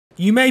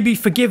You may be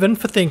forgiven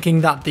for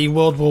thinking that the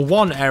World War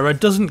I era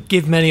doesn't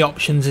give many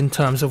options in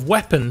terms of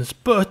weapons,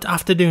 but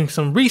after doing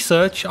some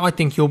research, I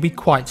think you'll be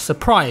quite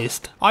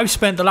surprised. I've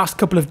spent the last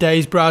couple of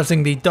days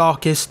browsing the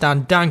darkest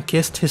and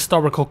dankest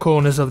historical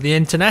corners of the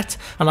internet,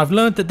 and I've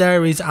learned that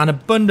there is an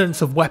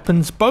abundance of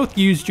weapons both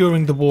used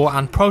during the war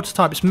and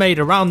prototypes made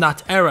around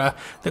that era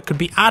that could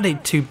be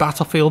added to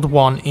Battlefield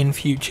 1 in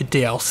future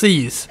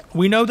DLCs.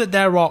 We know that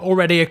there are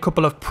already a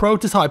couple of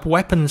prototype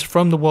weapons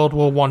from the World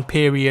War I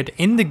period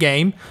in the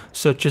game,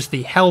 such as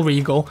the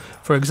Hellriegel,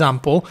 for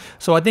example,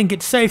 so I think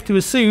it's safe to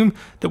assume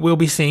that we'll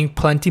be seeing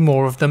plenty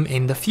more of them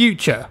in the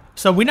future.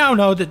 So we now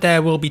know that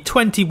there will be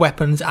 20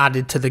 weapons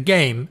added to the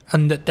game,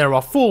 and that there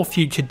are 4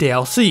 future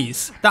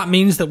DLCs. That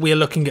means that we are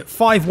looking at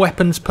 5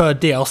 weapons per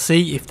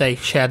DLC if they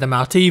share them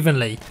out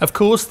evenly. Of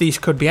course, these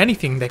could be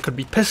anything. They could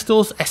be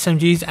pistols,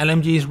 SMGs,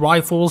 LMGs,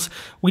 rifles.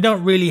 We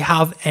don't really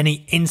have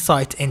any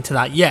insight into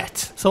that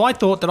yet. So I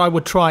thought that I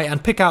would try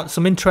and pick out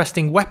some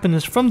interesting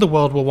weapons from the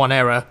World War I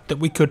era that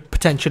we could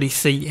potentially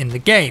see in the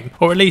game,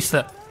 or at least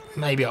that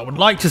maybe I would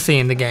like to see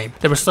in the game.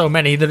 There are so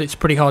many that it's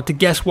pretty hard to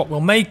guess what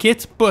will make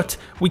it, but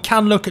we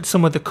can look at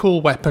some of the cool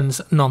weapons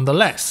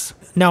nonetheless.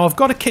 Now I've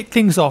got to kick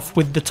things off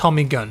with the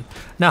Tommy gun.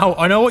 Now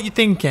I know what you're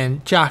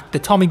thinking, Jack, the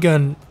Tommy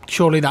gun,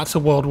 surely that's a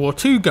World War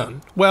II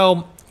gun.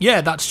 Well,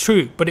 yeah, that's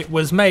true, but it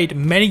was made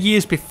many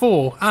years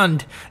before,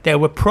 and there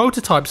were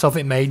prototypes of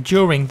it made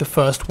during the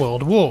First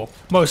World War.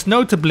 Most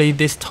notably,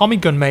 this Tommy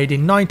gun made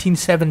in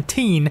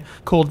 1917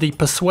 called the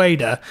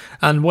Persuader,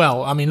 and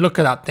well, I mean, look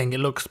at that thing, it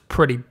looks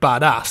pretty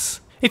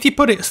badass. If you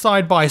put it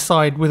side by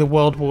side with a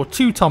World War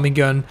II Tommy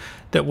gun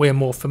that we're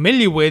more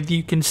familiar with,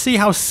 you can see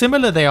how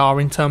similar they are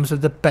in terms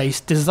of the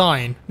base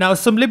design. Now,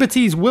 some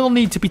liberties will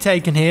need to be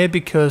taken here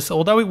because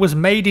although it was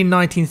made in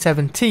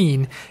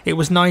 1917, it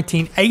was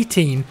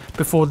 1918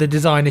 before the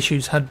design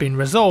issues had been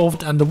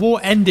resolved, and the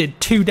war ended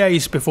 2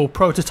 days before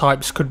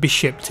prototypes could be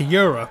shipped to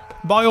Europe.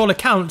 By all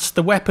accounts,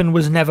 the weapon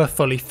was never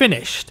fully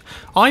finished.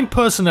 I'm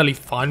personally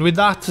fine with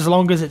that, as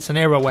long as it's an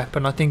era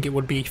weapon. I think it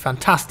would be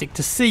fantastic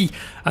to see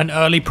an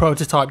early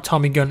prototype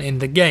Tommy gun in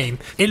the game.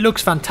 It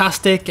looks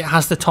fantastic, it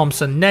has the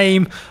Thompson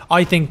name.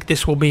 I think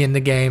this will be in the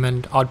game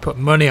and I'd put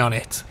money on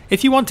it.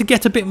 If you want to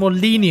get a bit more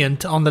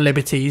lenient on the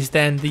liberties,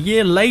 then the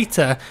year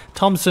later,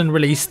 Thompson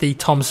released the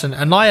Thompson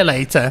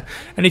Annihilator,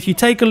 and if you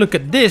take a look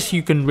at this,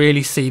 you can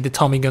really see the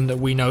Tommy gun that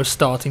we know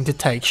starting to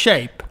take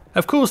shape.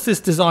 Of course, this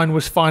design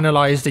was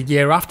finalised a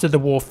year after the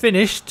war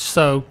finished,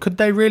 so could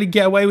they really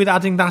get away with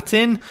adding that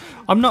in?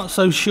 I'm not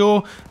so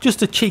sure.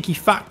 Just a cheeky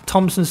fact,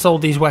 Thompson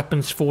sold these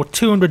weapons for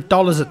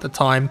 $200 at the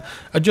time.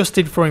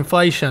 Adjusted for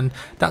inflation,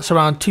 that's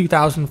around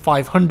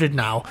 $2,500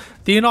 now.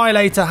 The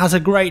Annihilator has a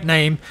great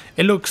name.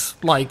 It looks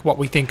like what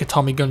we think a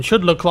Tommy gun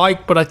should look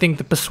like, but I think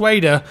the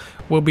Persuader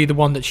will be the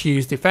one that's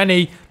used, if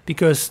any,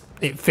 because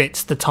it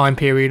fits the time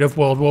period of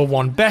World War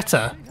I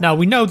better. Now,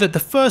 we know that the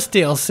first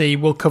DLC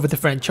will cover the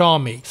French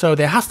army, so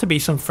there has to be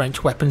some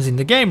French weapons in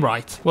the game,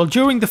 right? Well,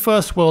 during the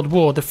First World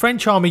War, the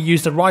French army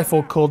used a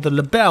rifle called the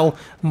Lebel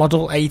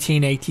Model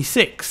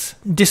 1886.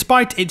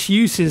 Despite its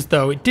uses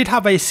though, it did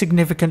have a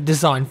significant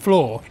design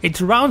flaw.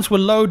 Its rounds were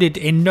loaded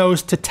in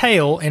nose to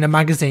tail in a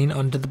magazine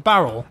under the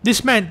barrel.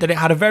 This meant that it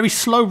had a very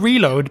slow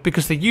reload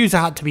because the user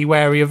had to be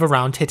wary of a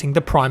round hitting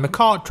the primer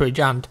cartridge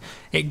and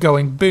it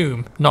going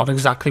boom, not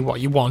exactly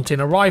what you want in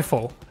a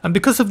rifle. And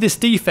because of this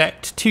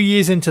defect, 2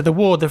 years into the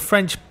war, the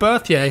French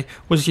Berthier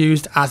was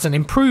used as an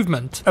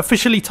improvement.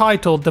 Officially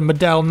titled the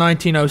Model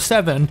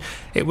 1907,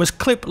 it was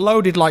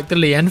clip-loaded like the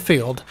Lee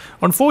Enfield.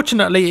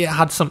 Unfortunately, it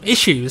had some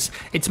issues.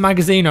 Its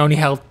magazine only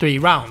held 3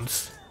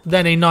 rounds.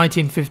 Then in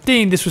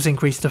 1915 this was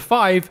increased to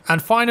 5,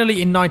 and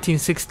finally in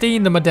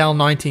 1916 the Model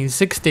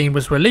 1916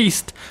 was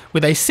released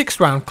with a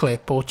 6-round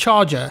clip or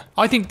charger.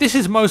 I think this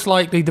is most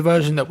likely the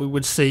version that we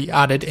would see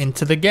added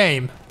into the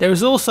game. There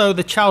is also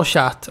the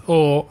Chalchat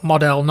or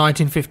Model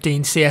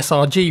 1915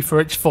 CSRG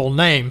for its full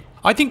name.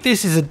 I think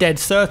this is a dead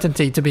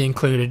certainty to be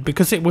included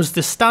because it was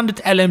the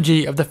standard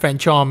LMG of the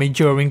French army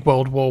during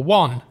World War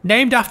I.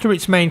 Named after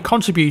its main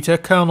contributor,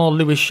 Colonel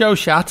Louis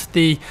Chauchat,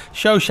 the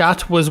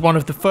Chauchat was one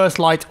of the first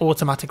light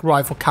automatic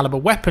rifle caliber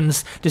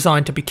weapons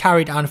designed to be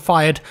carried and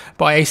fired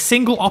by a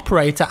single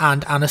operator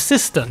and an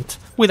assistant,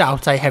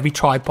 without a heavy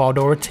tripod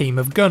or a team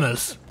of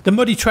gunners. The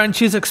muddy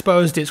trenches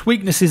exposed its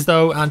weaknesses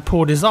though, and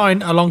poor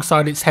design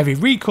alongside its heavy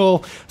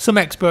recoil. Some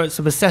experts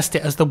have assessed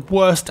it as the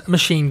worst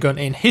machine gun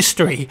in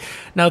history.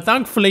 Now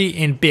thankfully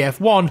in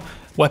BF1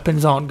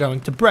 weapons aren't going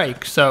to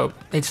break, so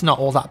it's not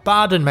all that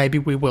bad and maybe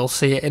we will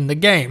see it in the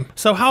game.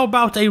 So how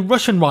about a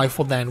Russian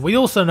rifle then? We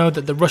also know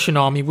that the Russian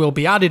army will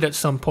be added at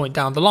some point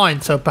down the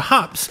line, so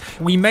perhaps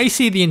we may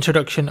see the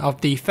introduction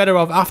of the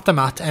Fedorov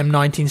Avtomat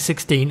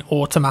M1916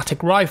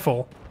 automatic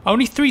rifle.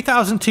 Only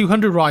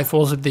 3,200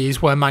 rifles of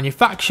these were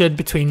manufactured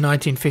between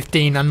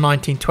 1915 and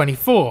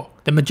 1924.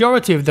 The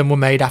majority of them were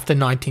made after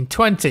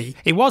 1920.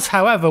 It was,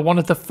 however, one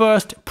of the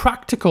first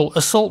practical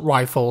assault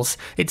rifles.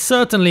 It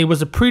certainly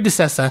was a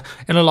predecessor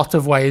in a lot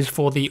of ways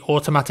for the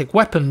automatic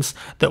weapons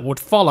that would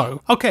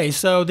follow. Okay,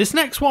 so this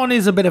next one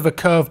is a bit of a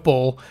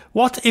curveball.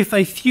 What if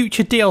a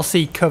future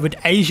DLC covered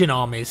Asian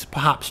armies,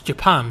 perhaps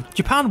Japan?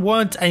 Japan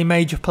weren't a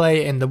major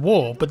player in the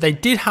war, but they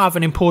did have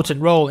an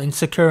important role in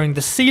securing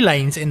the sea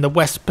lanes in the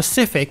West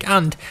Pacific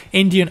and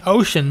Indian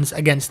Oceans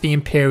against the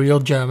Imperial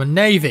German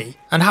Navy.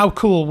 And how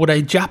cool would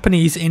a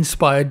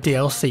Japanese-inspired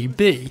DLC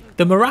be?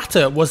 The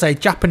Murata was a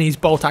Japanese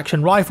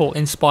bolt-action rifle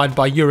inspired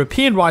by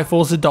European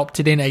rifles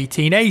adopted in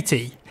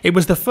 1880. It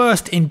was the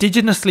first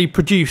indigenously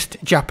produced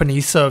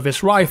Japanese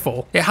service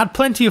rifle. It had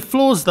plenty of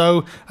flaws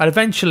though, and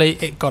eventually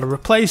it got a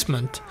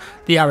replacement,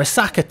 the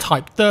Arisaka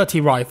Type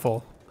 30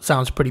 rifle.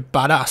 Sounds pretty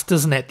badass,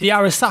 doesn't it? The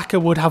Arisaka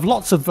would have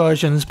lots of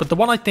versions, but the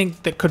one I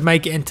think that could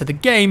make it into the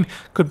game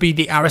could be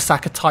the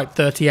Arisaka Type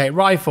 38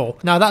 rifle.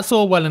 Now that's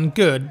all well and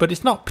good, but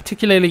it's not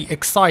particularly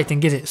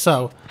exciting, is it?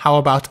 So how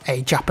about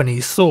a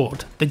Japanese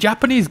sword? The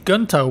Japanese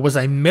Gunto was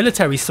a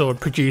military sword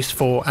produced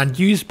for and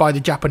used by the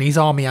Japanese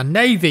Army and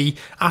Navy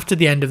after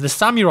the end of the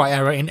samurai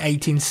era in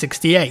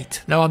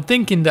 1868. Now I'm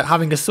thinking that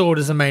having a sword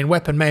as a main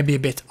weapon may be a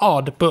bit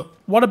odd, but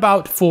what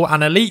about for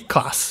an elite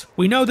class?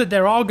 We know that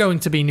there are going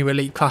to be new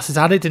elite classes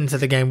added into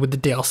the game with the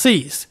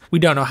DLCs. We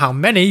don't know how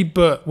many,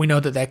 but we know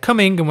that they're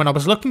coming, and when I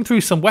was looking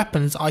through some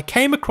weapons, I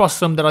came across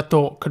some that I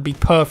thought could be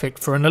perfect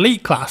for an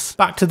elite class.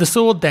 Back to the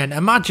sword then,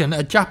 imagine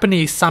a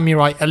Japanese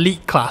samurai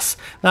elite class.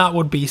 That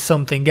would be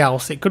something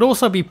else. It could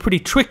also be pretty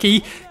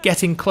tricky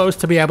getting close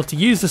to be able to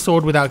use the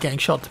sword without getting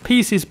shot to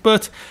pieces,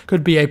 but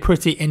could be a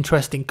pretty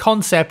interesting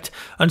concept,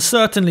 and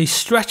certainly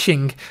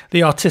stretching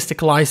the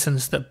artistic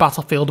license that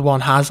Battlefield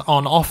 1 has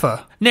on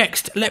offer.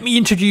 Next, let me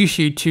introduce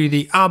you to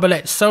the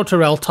Arbalete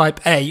Sauterelle Type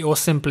A, or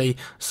simply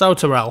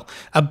Sauterelle,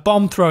 a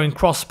bomb-throwing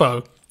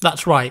crossbow.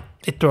 That's right,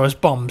 it throws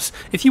bombs.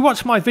 If you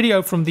watched my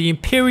video from the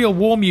Imperial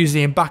War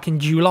Museum back in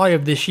July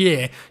of this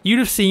year, you'd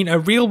have seen a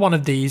real one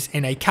of these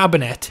in a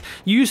cabinet.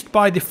 Used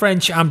by the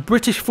French and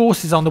British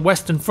forces on the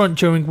Western Front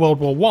during World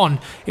War I,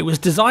 it was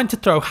designed to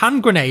throw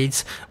hand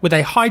grenades with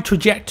a high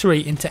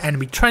trajectory into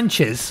enemy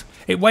trenches.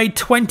 It weighed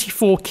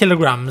 24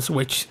 kilograms,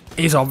 which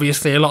is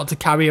obviously a lot to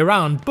carry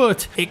around,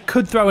 but it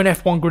could throw an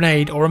F1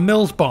 grenade or a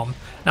Mills bomb.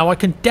 Now I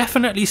can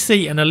definitely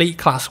see an elite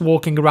class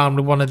walking around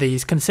with one of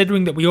these,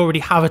 considering that we already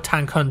have a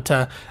tank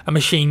hunter, a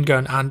machine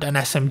gun and an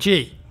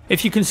SMG.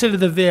 If you consider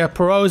the Via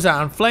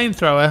Perosa and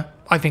flamethrower,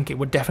 I think it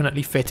would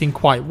definitely fit in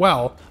quite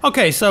well.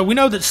 Okay, so we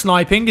know that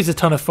sniping is a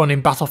ton of fun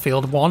in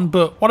Battlefield 1,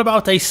 but what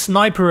about a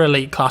sniper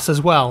elite class as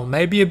well?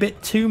 Maybe a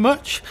bit too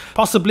much?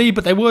 Possibly,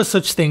 but there were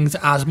such things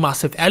as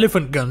massive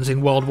elephant guns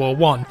in World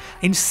War I,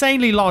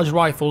 insanely large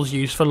rifles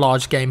used for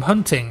large game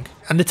hunting.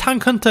 And the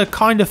Tank Hunter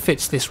kind of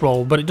fits this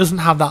role, but it doesn't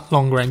have that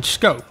long range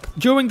scope.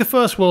 During the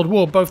First World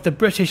War, both the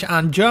British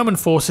and German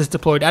forces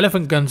deployed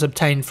elephant guns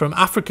obtained from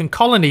African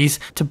colonies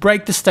to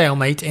break the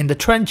stalemate in the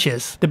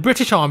trenches. The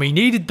British Army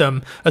needed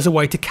them as a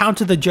way to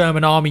counter the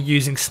German Army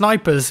using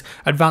snipers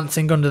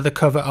advancing under the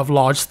cover of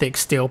large thick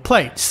steel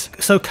plates.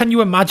 So can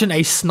you imagine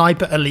a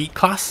sniper elite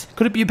class?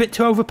 Could it be a bit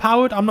too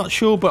overpowered? I'm not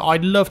sure, but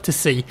I'd love to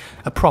see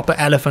a proper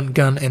elephant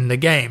gun in the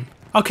game.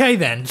 Okay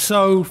then,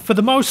 so for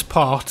the most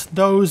part,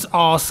 those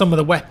are some of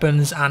the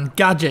weapons and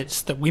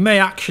gadgets that we may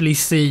actually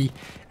see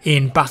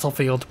in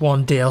Battlefield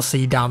 1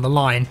 DLC down the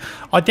line.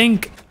 I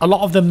think a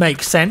lot of them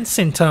make sense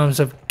in terms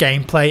of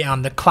gameplay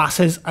and the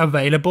classes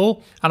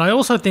available, and I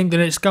also think that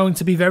it's going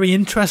to be very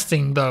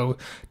interesting though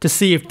to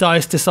see if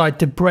DICE decide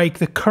to break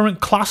the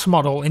current class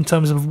model in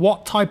terms of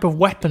what type of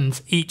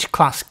weapons each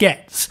class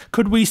gets.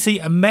 Could we see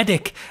a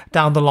medic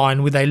down the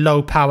line with a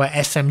low power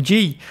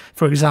SMG,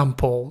 for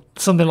example?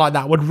 Something like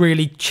that would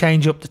really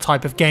change up the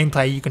type of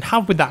gameplay you can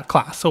have with that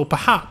class, or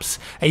perhaps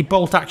a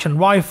bolt action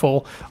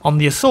rifle on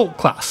the assault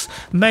class.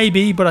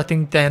 Maybe, but I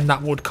think then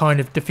that would kind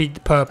of defeat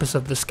the purpose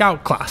of the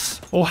scout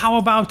class. Or how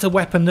about a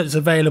weapon that's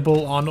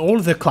available on all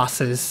of the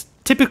classes?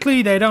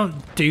 Typically they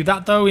don't do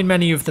that though in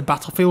many of the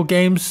Battlefield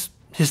games,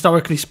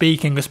 historically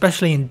speaking,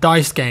 especially in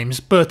DICE games,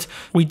 but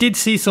we did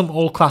see some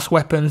all-class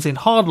weapons in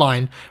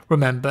Hardline,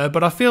 remember,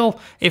 but I feel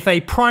if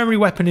a primary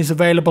weapon is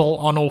available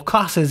on all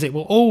classes, it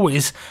will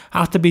always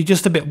have to be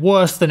just a bit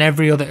worse than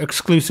every other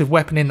exclusive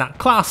weapon in that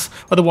class.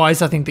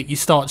 Otherwise I think that you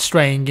start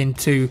straying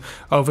into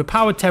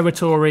overpowered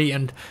territory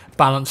and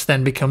balance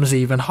then becomes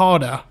even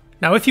harder.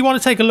 Now if you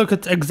want to take a look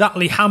at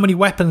exactly how many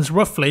weapons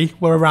roughly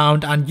were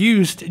around and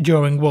used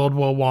during World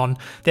War I,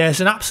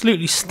 there's an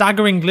absolutely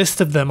staggering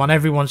list of them on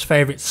everyone's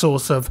favourite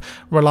source of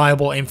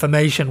reliable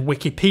information,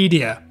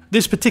 Wikipedia.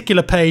 This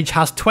particular page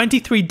has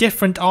 23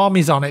 different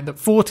armies on it that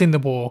fought in the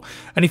war,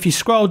 and if you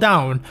scroll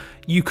down,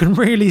 you can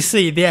really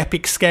see the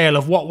epic scale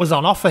of what was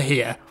on offer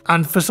here.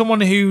 And for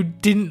someone who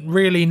didn't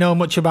really know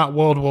much about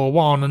World War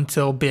I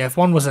until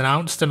BF1 was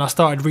announced and I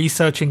started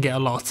researching it a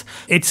lot,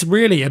 it's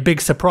really a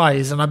big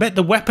surprise, and I bet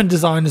the weapon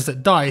designers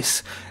at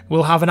DICE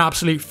will have an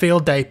absolute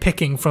field day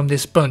picking from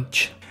this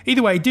bunch.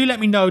 Either way, do let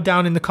me know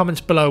down in the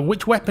comments below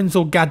which weapons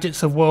or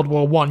gadgets of World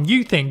War I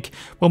you think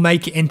will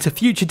make it into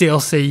future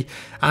DLC,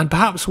 and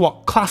perhaps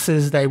what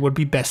classes they would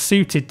be best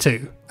suited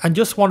to. And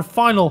just one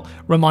final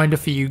reminder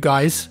for you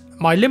guys.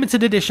 My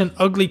limited edition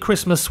ugly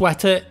Christmas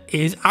sweater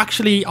is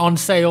actually on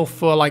sale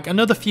for like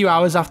another few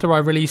hours after I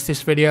release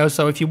this video,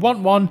 so if you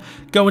want one,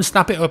 go and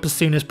snap it up as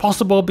soon as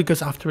possible,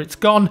 because after it's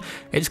gone,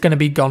 it's going to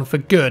be gone for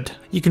good.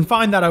 You can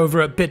find that over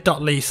at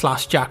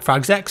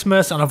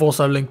bit.ly/JackFragsXmas, and I've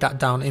also linked that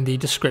down in the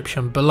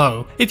description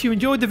below. If you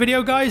enjoyed the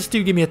video guys,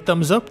 do give me a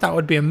thumbs up, that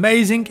would be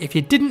amazing. If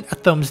you didn't, a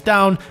thumbs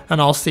down, and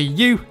I'll see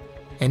you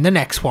in the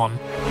next one.